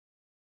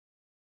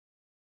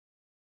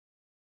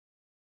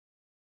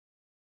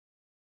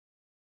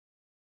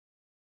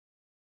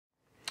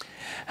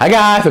Hi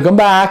guys, welcome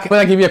back. I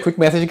want to give you a quick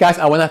message, guys.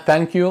 I want to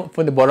thank you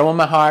from the bottom of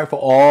my heart for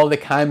all the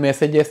kind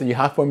messages that you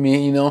have for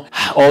me,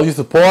 all your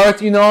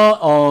support,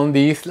 on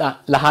this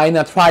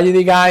Lahaina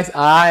tragedy, guys.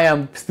 I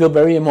am still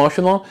very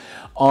emotional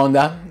on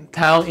that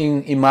town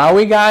in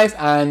Maui, guys,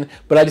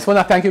 but I just want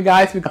to thank you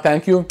guys.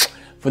 Thank you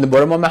from the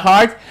bottom of my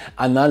heart.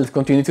 And now let's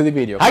continue to the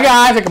video. Hi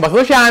guys, welcome back to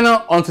the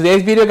channel. On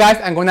today's video, guys,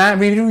 I'm gonna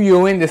be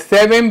reviewing the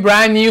 7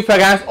 brand new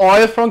fragrance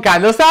oils from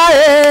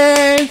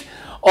Candlescience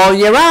all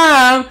year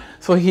round.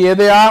 So here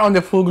they are on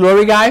the full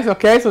glory, guys.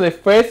 Okay, so the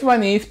first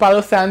one is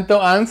Palo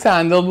Santo and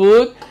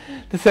Sandalwood.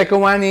 The second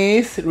one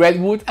is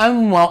Redwood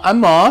and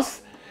Moss.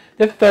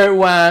 The third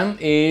one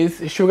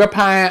is Sugar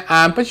Pine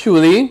and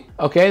Patchouli.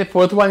 Okay, the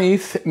fourth one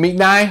is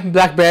Midnight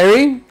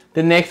Blackberry.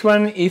 The next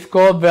one is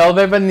called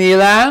Velvet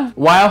Vanilla,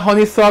 Wild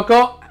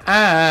Honeysuckle,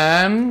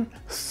 and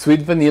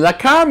Sweet Vanilla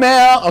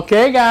Caramel.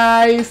 Okay,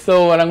 guys,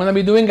 so what I'm gonna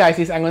be doing, guys,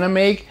 is I'm gonna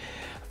make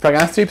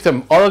fragrance strips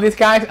from all of these,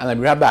 guys, and I'll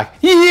be right back.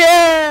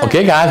 Yeah!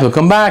 Okay, guys,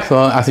 welcome back.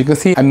 So as you can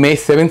see, I made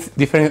 7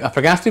 different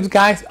fragrance strips,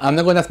 guys. I'm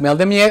not gonna smell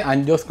them yet.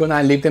 I'm just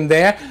gonna leave them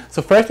there.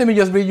 So first, let me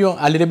just read you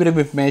a little bit of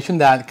information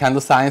that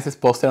Candlescience has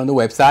posted on the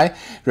website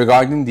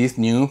regarding these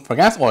new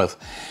fragrance oils.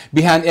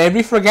 Behind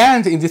every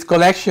fragrance in this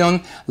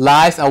collection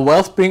lies a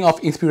wellspring of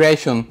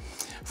inspiration,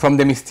 from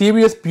the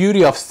mysterious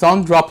beauty of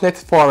sun droplet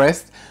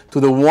forest to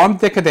the warm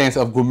decadence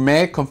of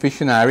gourmet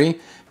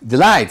confectionery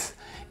delights.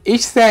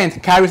 Each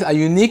scent carries a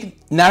unique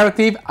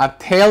narrative, a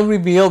tale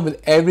revealed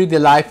with every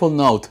delightful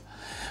note.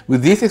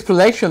 With this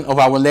exploration of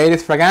our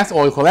latest fragrance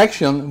oil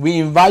collection, we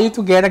invite you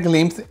to get a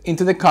glimpse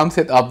into the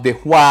concept of the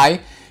why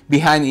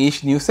behind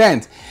each new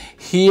scent.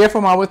 Hear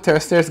from our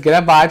testers,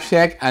 get a vibe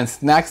check, and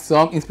snag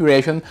some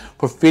inspiration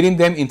for fitting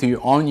them into your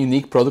own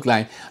unique product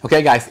line.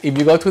 Okay, guys, if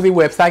you go to the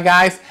website,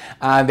 guys,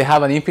 they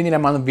have an infinite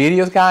amount of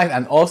videos, guys,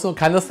 and also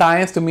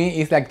Candlescience to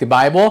me is like the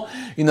Bible.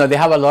 They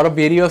have a lot of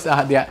videos,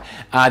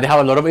 they have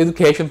a lot of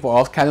education for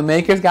us candle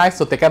makers, guys,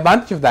 so take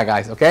advantage of that,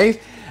 guys, okay?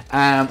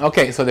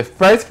 Okay, so the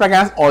first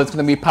fragrance oil is going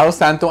to be Palo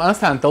Santo and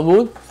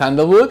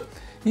Sandalwood.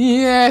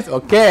 Yes,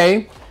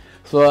 okay.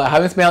 So I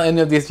haven't smelled any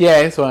of this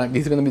yet, so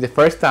this is going to be the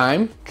first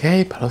time.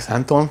 Okay, Palo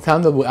Santo and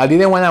Sandalwood. I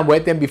didn't want to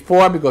wet them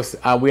before because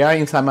we are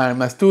inside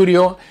my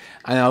studio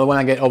and I don't want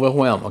to get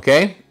overwhelmed,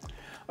 okay?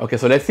 Okay,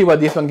 so let's see what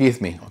this one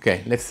gives me.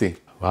 Okay, let's see.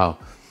 Wow.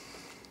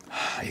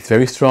 It's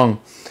very strong,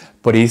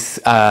 but it's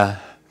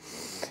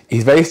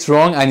very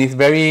strong and it's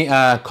very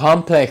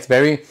complex,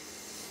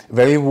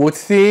 very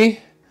woodsy,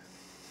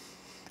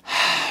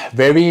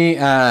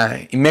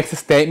 it makes a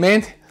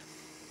statement.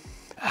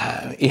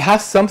 It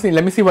has something.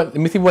 Let me see what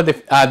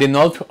the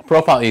note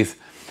profile is.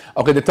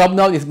 Okay, the top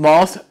note is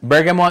moss,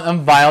 bergamot,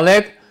 and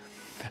violet.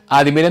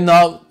 The middle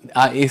note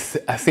is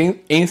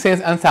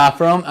incense and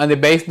saffron, and the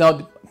base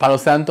note Palo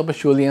Santo,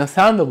 patchouli, and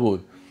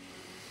sandalwood.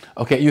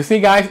 Okay, you see,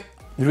 guys,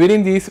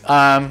 reading this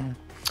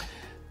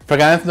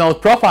fragrance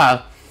note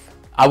profile,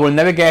 I will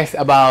never guess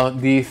about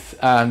this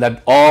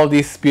that all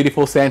these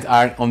beautiful scents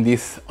are on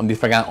this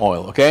fragrance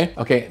oil.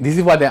 Okay, this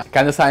is what the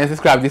Candlescience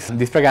described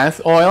this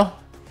fragrance oil.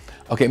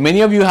 Okay,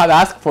 many of you have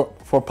asked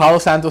for Palo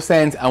Santo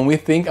scents, and we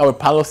think our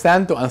Palo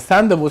Santo and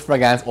Sandalwood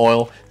fragrance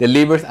oil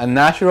delivers a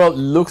natural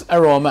luxe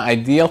aroma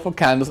ideal for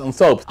candles and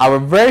soaps. Our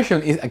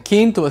version is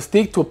akin to a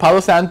stick to Palo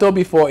Santo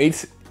before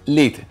it's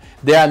lit.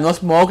 There are no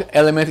smoke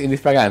elements in this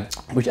fragrance,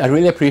 which I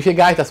really appreciate,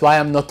 guys. That's why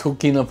I'm not too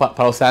keen on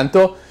Palo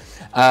Santo,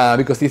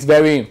 because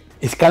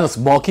it's kind of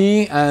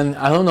smoky, and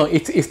I don't know,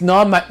 it's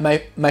not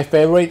my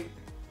favorite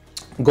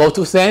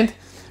go-to scent.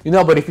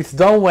 But if it's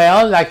done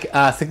well, like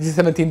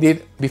 1617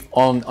 did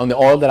on the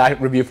oil that I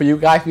reviewed for you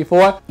guys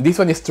before, this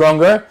one is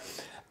stronger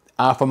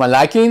for my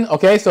liking.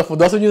 Okay, so for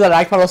those of you that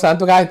like Palo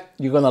Santo, guys,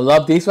 you're gonna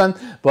love this one,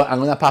 but I'm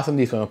gonna pass on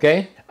this one,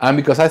 okay? And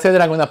because I said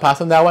that I'm gonna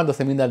pass on that one,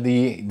 doesn't mean that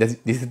this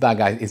is bad,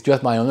 guys. It's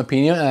just my own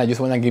opinion, and I just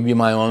wanna give you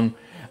my own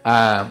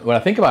what I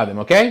think about them,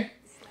 okay?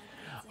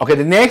 Okay,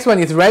 the next one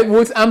is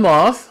Redwoods and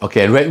Moss.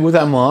 Okay, Redwoods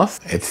and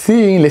Moss. Let's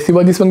see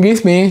what this one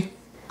gives me.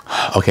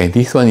 Okay,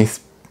 this one is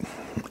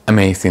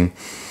amazing.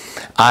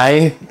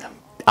 I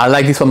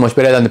like this one much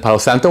better than the Palo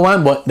Santo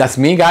one, but that's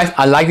me, guys.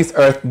 I like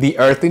the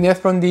earthiness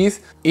from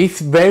this.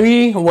 It's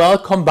very well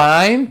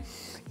combined.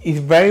 It's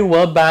very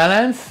well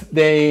balanced.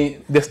 The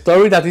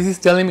story that this is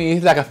telling me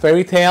is like a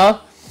fairy tale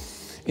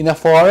in a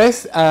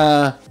forest.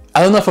 I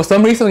don't know, for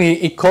some reason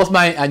it calls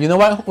my, you know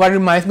what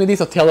reminds me of this?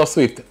 Of Taylor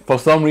Swift. For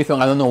some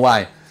reason, I don't know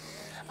why.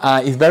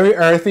 It's very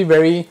earthy,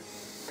 very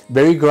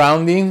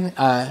grounding.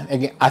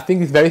 Again, I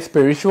think it's very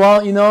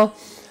spiritual,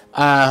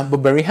 but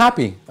very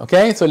happy.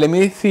 Okay, so let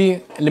me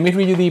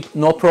read you the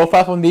note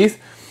profile from this.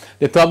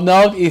 The top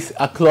note is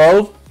a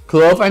clove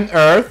and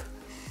earth.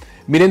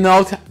 Middle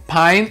note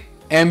pine,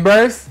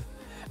 embers,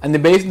 and the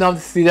base note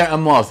cedar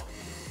and moss.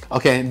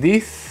 Okay,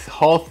 this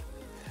whole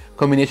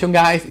combination,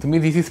 guys, to me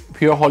this is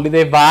pure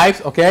holiday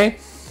vibes. Okay,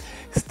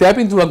 step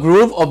into a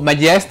groove of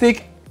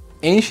majestic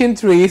ancient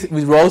trees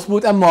with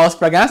rosewood and moss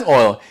fragrance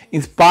oil.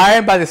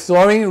 Inspired by the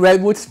soaring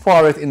redwoods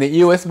forest in the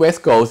US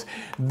West Coast,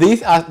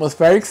 this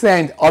atmospheric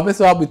scent opens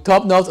up with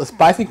top notes of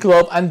spicy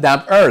clove and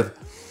damp earth.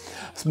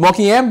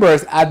 Smoky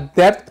embers add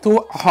depth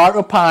to heart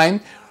of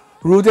pine,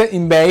 rooted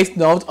in base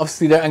notes of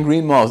cedar and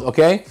green moss,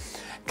 okay?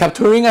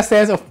 Capturing a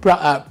sense of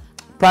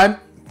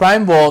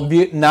primeval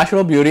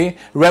natural beauty,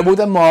 redwood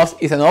and moss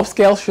is an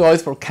upscale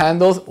choice for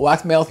candles,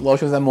 wax melts,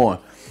 lotions, and more.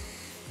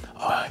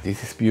 Oh,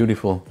 this is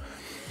beautiful.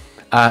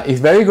 It's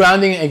very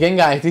grounding. Again,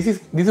 guys,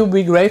 this will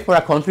be great for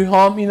a country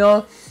home, you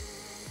know,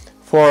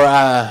 for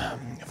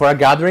a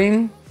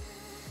gathering.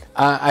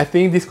 I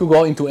think this could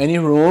go into any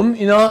room,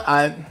 you know.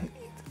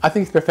 I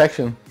think it's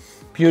perfection.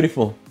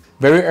 Beautiful.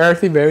 Very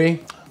earthy,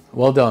 very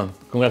well done.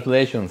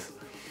 Congratulations.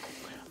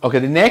 Okay,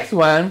 the next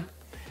one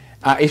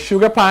is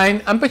sugar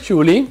pine and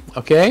patchouli,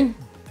 okay?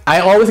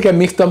 I always get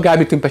mixed up, guys,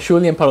 between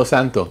patchouli and palo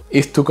santo.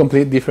 It's two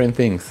complete different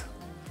things.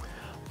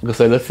 Okay,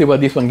 so let's see what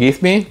this one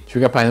gives me.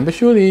 Sugar pine and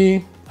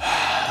patchouli.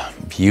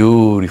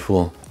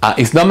 Beautiful.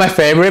 It's not my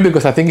favorite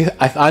because I think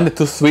I find it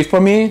too sweet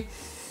for me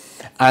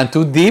and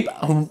too deep.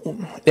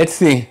 Let's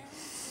see.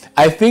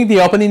 I think the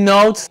opening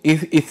notes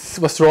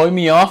was throwing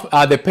me off.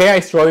 The pear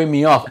is throwing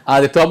me off.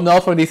 The top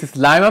note for this is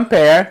lime and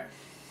pear.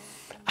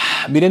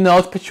 Middle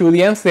notes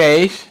patchouli and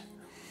sage.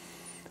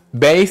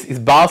 Base is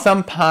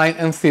balsam, pine,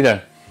 and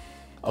cedar.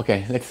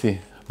 Okay, let's see.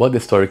 But the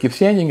story keeps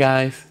changing,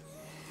 guys.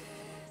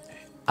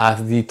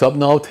 As the top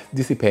note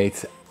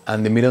dissipates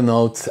and the middle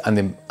notes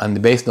and the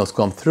base notes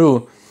come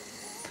through,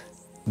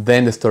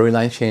 then the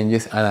storyline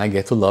changes and I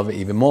get to love it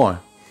even more.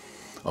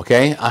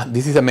 Okay,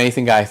 this is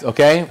amazing, guys.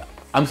 Okay,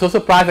 I'm so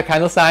surprised at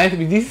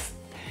Candlescience.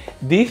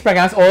 These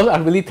fragrance oils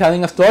are really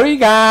telling a story,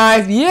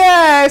 guys.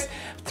 Yes,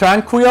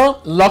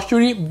 tranquil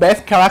luxury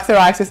best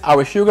characterizes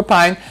our sugar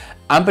pine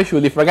and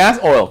patchouli fragrance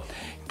oil.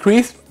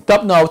 Crisp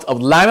top notes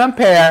of lime and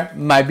pear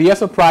might be a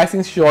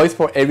surprising choice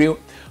for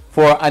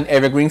an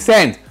evergreen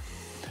scent,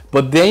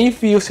 but they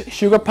infuse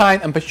sugar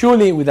pine and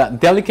patchouli with a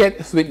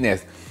delicate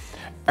sweetness.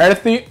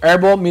 Earthy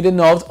herbal middle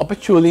notes of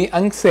patchouli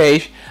and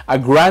sage are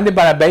grounded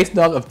by a base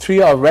note of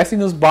trio of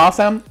resinous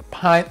balsam,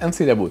 pine, and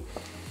cedarwood.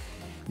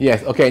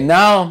 Yes, okay,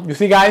 now you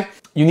see, guys,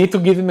 you need to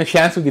give them a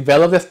chance to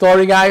develop the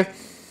story, guys.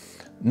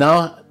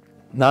 Now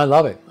I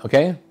love it.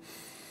 Okay,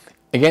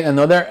 again,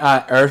 another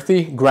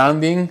earthy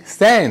grounding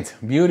scent.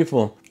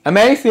 Beautiful,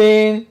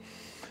 amazing.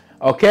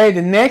 Okay,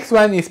 the next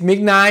one is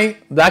Midnight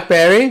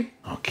Blackberry.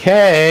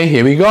 Okay,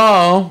 here we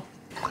go.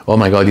 Oh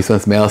my god, this one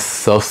smells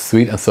so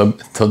sweet and so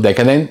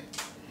decadent.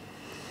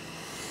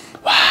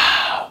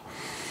 Wow.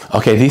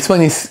 Okay, this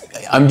one is,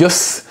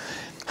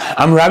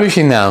 I'm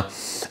ravishing now.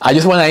 I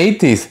just want to eat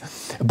this,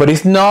 but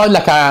it's not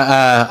like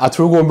a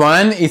true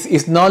gourmand.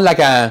 It's not like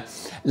a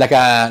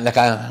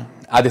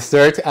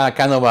dessert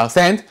kind of a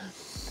scent.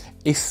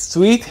 It's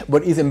sweet,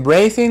 but it's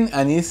embracing,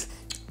 and it's,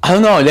 I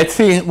don't know. Let's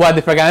see what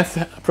the fragrance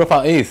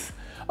profile is.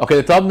 Okay,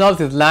 the top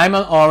notes is lime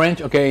and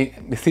orange. Okay,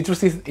 the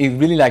citrus is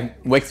really like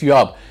wakes you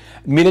up.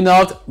 Middle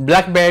notes,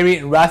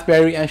 blackberry,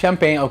 raspberry, and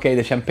champagne. Okay,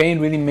 the champagne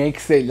really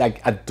makes it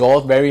like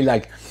adult, very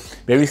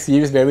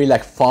serious, very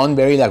like fun,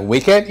 very like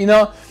wicked, you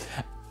know.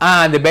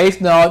 And the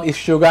base note is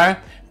sugar,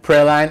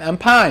 praline, and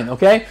pine.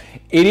 Okay,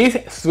 it is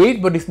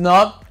sweet, but it's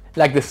not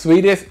like the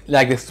sweetest,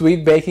 like the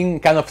sweet baking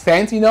kind of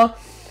scent, you know.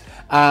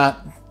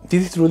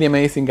 This is really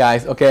amazing,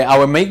 guys. Okay,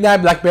 our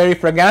Midnight Blackberry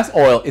fragrance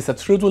oil is a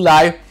true to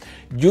life,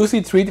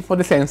 juicy treat for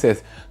the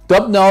senses.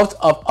 Top notes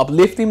of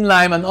uplifting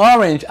lime and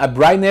orange, a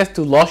brightness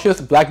to luscious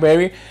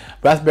blackberry,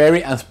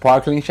 raspberry, and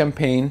sparkling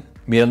champagne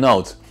middle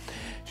notes.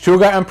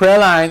 Sugar and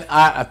praline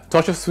are a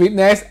touch of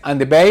sweetness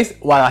and the base,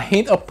 while a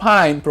hint of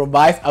pine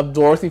provides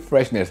outdoorsy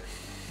freshness.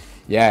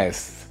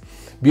 Yes,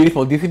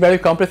 beautiful. This is very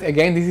complex.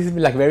 Again, this is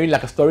like very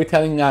like a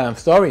storytelling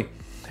story.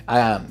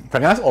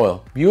 Fragrance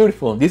oil,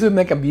 beautiful. This will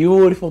make a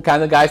beautiful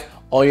candle, guys,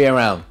 all year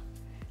round.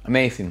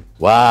 Amazing.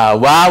 Wow,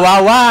 wow,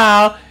 wow,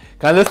 wow.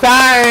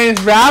 Candlescience,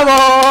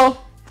 bravo.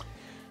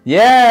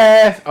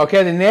 Yes.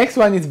 Okay, the next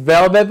one is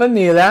Velvet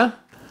Vanilla.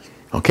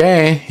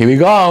 Okay, here we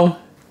go.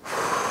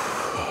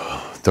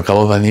 Talk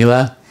about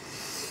vanilla.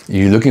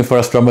 You're looking for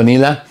a strong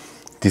vanilla,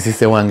 this is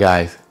the one,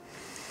 guys.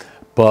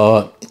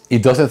 But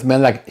it doesn't smell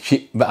like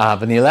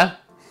vanilla.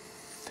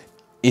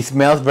 It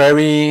smells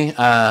very,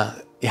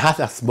 it has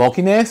a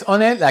smokiness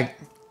on it, like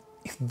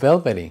it's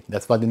velvety.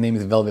 That's why the name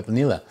is Velvet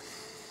Vanilla.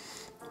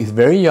 It's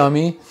very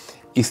yummy.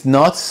 It's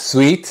not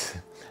sweet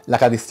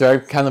like a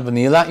disturbed kind of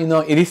vanilla, you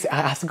know. It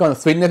has some kind of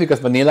sweetness because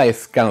vanilla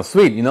is kind of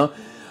sweet, you know.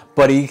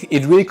 But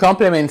it really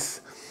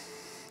complements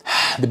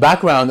the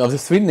background of the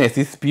sweetness.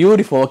 It's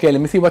beautiful. Okay,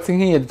 let me see what's in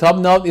here. The top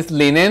note is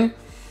linen.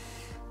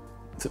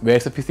 It's very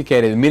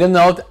sophisticated. Middle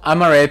note,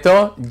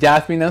 amaretto,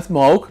 jasmine, and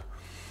smoke.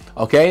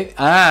 Okay,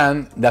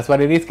 and that's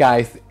what it is,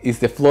 guys. It's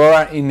the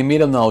flora in the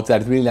middle notes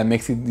that really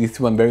makes this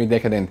one very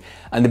decadent.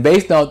 And the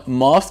base note,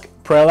 musk,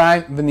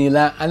 praline,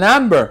 vanilla, and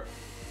amber.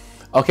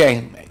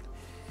 Okay,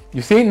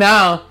 you see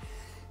now,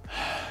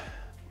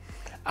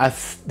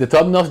 as the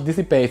top notes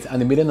dissipates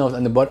and the middle notes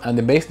and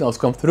the base notes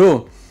come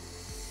through,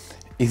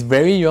 it's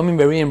very yummy,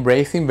 very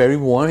embracing, very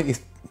warm.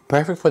 It's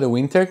perfect for the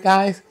winter,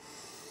 guys.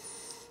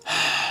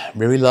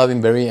 Very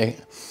loving, very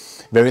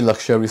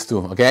luxurious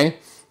too. Okay,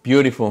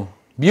 beautiful,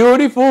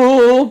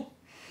 beautiful.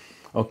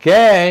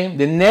 Okay,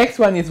 the next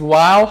one is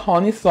Wild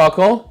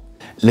Honeysuckle.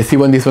 Let's see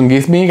what this one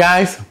gives me,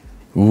 guys.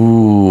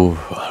 Ooh,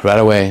 right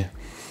away.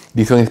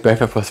 This one is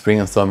perfect for spring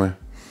and summer.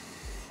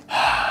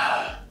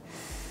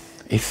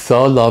 It's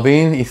so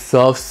loving. It's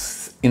so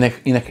in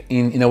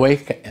a way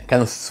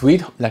kind of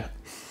sweet. Like,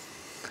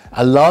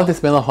 I love the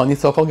smell of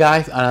honeysuckle,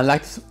 guys, and I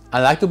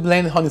like to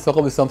blend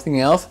honeysuckle with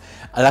something else.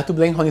 I like to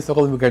blend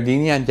honeysuckle with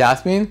gardenia and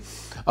jasmine.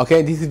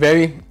 Okay, this is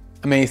very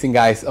amazing,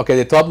 guys. Okay,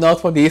 the top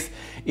note for this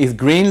is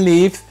green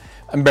leaves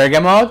and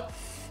bergamot.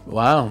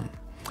 Wow.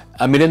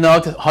 A middle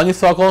note,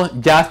 honeysuckle,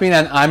 jasmine,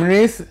 and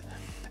amyris.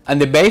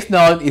 And the base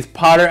note is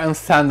powder and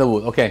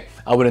sandalwood. Okay,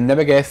 I would have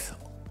never guessed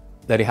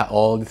that it had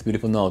all these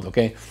beautiful notes.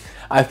 Okay,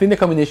 I think the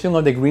combination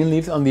of the green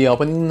leaves on the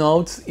opening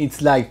notes,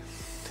 it's like,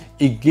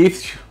 it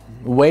gives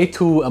way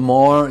to a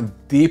more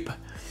deep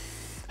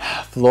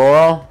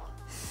floral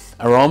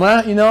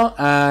aroma, you know,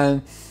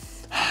 and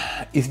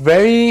it's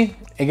very,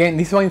 again,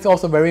 this one is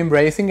also very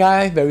embracing,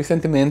 guys, very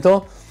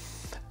sentimental.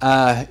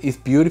 It's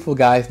beautiful,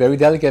 guys, very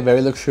delicate,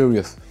 very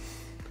luxurious,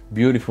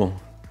 beautiful.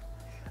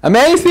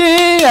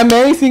 Amazing,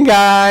 amazing,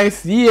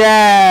 guys.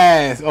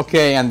 Yes.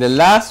 Okay, and the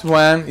last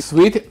one,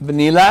 sweet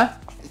vanilla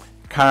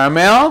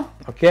caramel.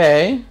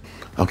 Okay.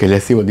 Okay,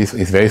 let's see what this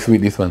is. Very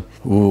sweet, this one.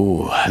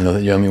 Ooh, another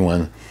yummy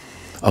one.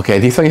 Okay,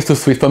 this one is too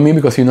sweet for me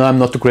because you know I'm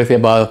not too crazy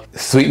about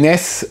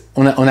sweetness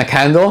on a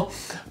candle.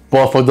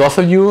 But for those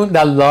of you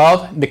that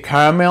love the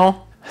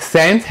caramel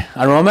scent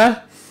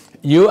aroma,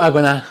 you are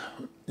gonna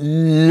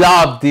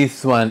love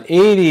this one.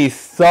 It is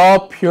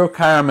so pure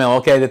caramel.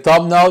 Okay, the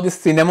top note is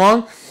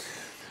cinnamon.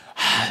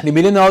 The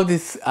middle note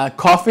is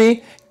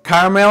coffee,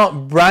 caramel,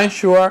 brown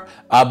sugar,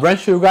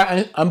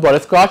 and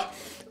butterscotch.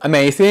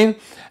 Amazing.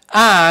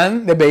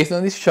 And the base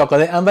note is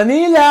chocolate and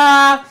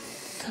vanilla.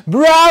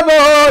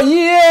 Bravo!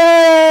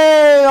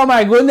 Yay! Oh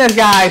my goodness,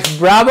 guys.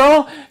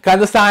 Bravo.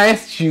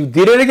 Candlescience, you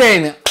did it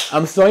again.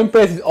 I'm so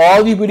impressed with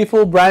all the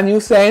beautiful brand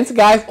new scents,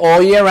 guys,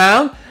 all year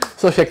round.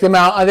 So check them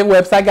out on the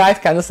website, guys,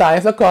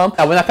 candlescience.com.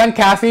 I want to thank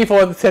Cassie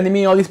for sending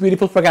me all these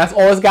beautiful fragrance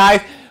oils,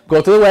 guys.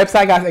 Go to the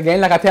website, guys.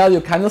 Again, like I tell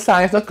you,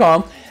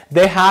 candlescience.com.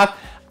 They have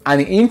an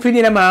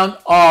infinite amount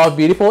of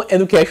beautiful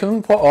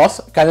education for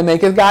us candle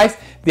makers, guys.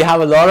 They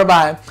have a lot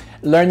of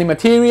learning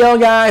material,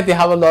 guys. They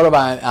have a lot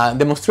of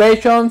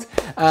demonstrations,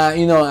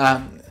 you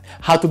know,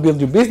 how to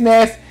build your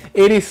business.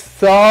 It is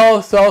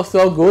so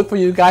good for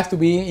you guys to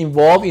be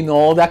involved in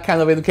all that kind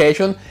of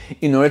education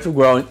in order to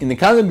grow in the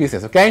candle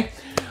business, okay?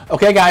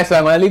 Okay, guys, so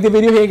I'm going to leave the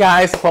video here,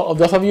 guys. For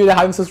those of you that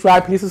haven't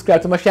subscribed, please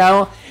subscribe to my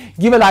channel.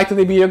 Give a like to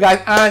the video,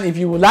 guys. And if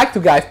you would like to,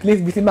 guys,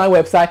 please visit my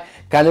website,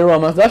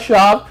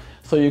 candleromance.shop,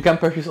 so you can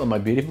purchase all my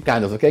beautiful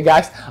candles, okay,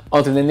 guys?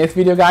 Until the next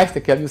video, guys,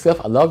 take care of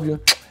yourself. I love you.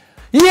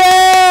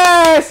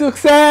 Yes!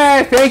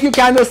 Success! Thank you,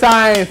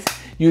 Candlescience.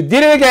 You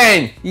did it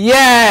again.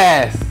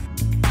 Yes!